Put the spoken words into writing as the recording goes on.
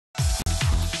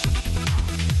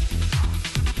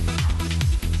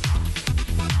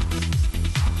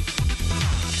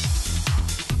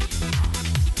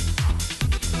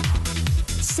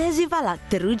Sazzy Falak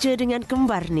Teruja Dengan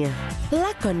Kembarnya.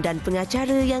 Pelakon dan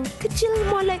pengacara yang kecil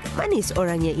molek manis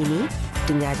orangnya ini,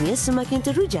 dengarnya semakin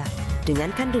teruja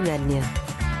dengan kandungannya.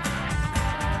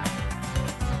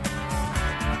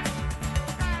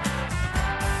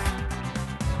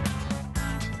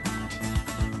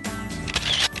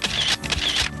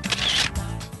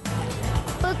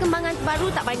 Perkembangan baru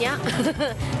tak banyak.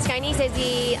 Sekarang ni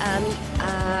Sazzy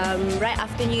right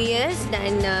after New Year's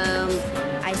dan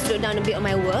I slow down a bit on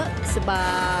my work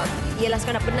sebab yelah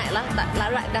sekarang dah penat lah, tak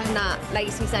larat dah nak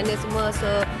lagi sini sana semua. So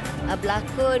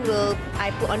berlakon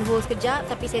I put on hold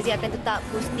sekejap, tapi Sazzy akan tetap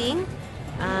posting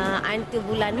until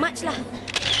bulan Mac lah.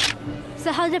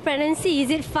 So how's the pregnancy?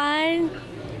 Is it fun?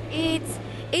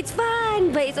 It's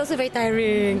fun, but it's also very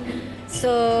tiring. So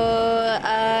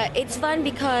it's fun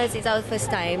because it's our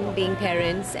first time being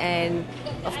parents, and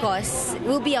of course it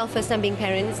will be our first time being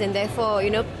parents, and therefore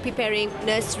preparing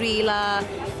nursery lah,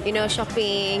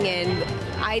 shopping, and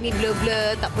I ni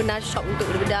blur tak pernah shop untuk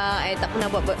budak-budak, tak pernah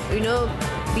buat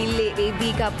bilik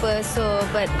baby ke apa. So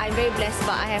but I'm very blessed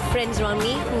sebab I have friends around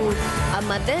me who are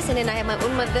mothers, and then I have my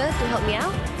own mother to help me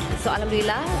out. So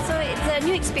alhamdulillah, so it's a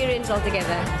new experience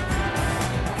altogether.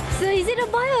 So is it a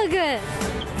boy or girl?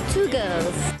 2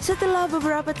 girls. Setelah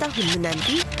beberapa tahun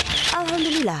menanti,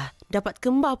 alhamdulillah dapat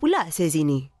kembar pula Sazzy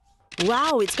ni.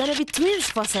 Wow, it's gonna be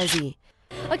twins for Sazzy.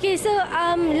 Okay, so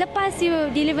lepas you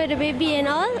deliver the baby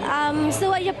and all,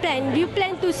 so what your plan? Do you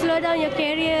plan to slow down your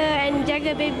career and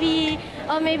jaga baby,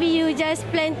 or maybe you just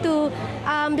plan to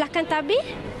belakang tabir?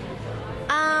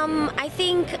 I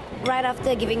think right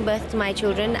after giving birth to my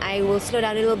children, I will slow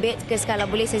down a little bit because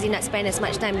kalau boleh Sazzy nak spend as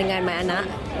much time dengan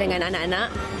anak-anak.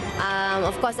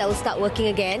 Of course, I will start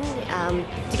working again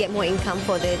to get more income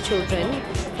for the children,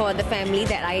 for the family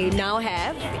that I now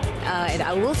have and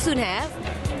I will soon have.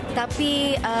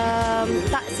 Tapi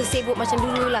tak sesibuk macam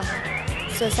dulu lah.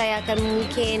 So saya akan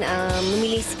mungkin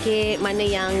memilih sikit mana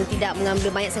yang tidak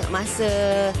mengambil banyak sangat masa,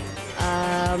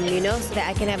 so that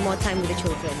I can have more time with the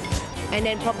children. And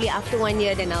then probably after 1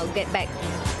 year, then I'll get back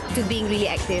to being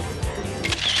really active.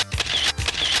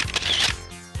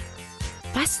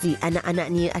 Pasti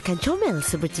anak-anaknya akan comel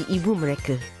seperti ibu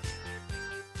mereka.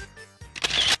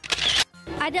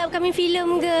 Ada upcoming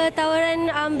filem ke,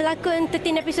 tawaran berlakon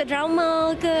 13 episode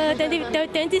drama ke,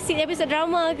 26 episode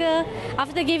drama ke,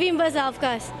 after giving birth of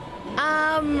course?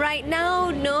 Right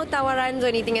now, no tawarans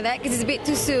or anything like that because it's a bit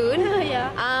too soon.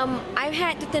 Yeah. I've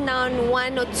had to turn down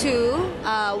 1 or 2,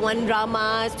 2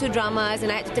 dramas, and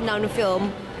I had to turn down a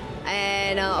film.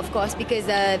 And of course, because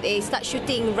they start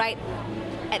shooting right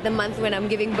at the month when I'm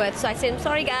giving birth. So I said, I'm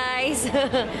sorry guys,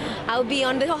 I'll be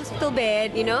on the hospital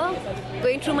bed,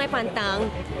 going through my pantang.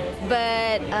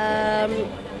 But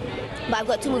I've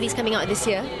got 2 movies coming out this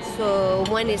year. So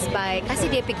one is by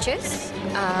Kasih Dia Pictures,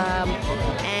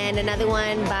 and another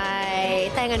one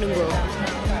by Tayangan Nunggu.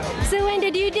 So when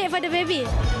the due date for the baby?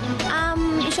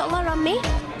 InsyaAllah around May.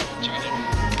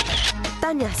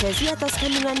 Tanya Sazzy atas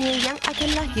kandungannya yang akan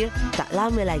lahir tak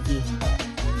lama lagi.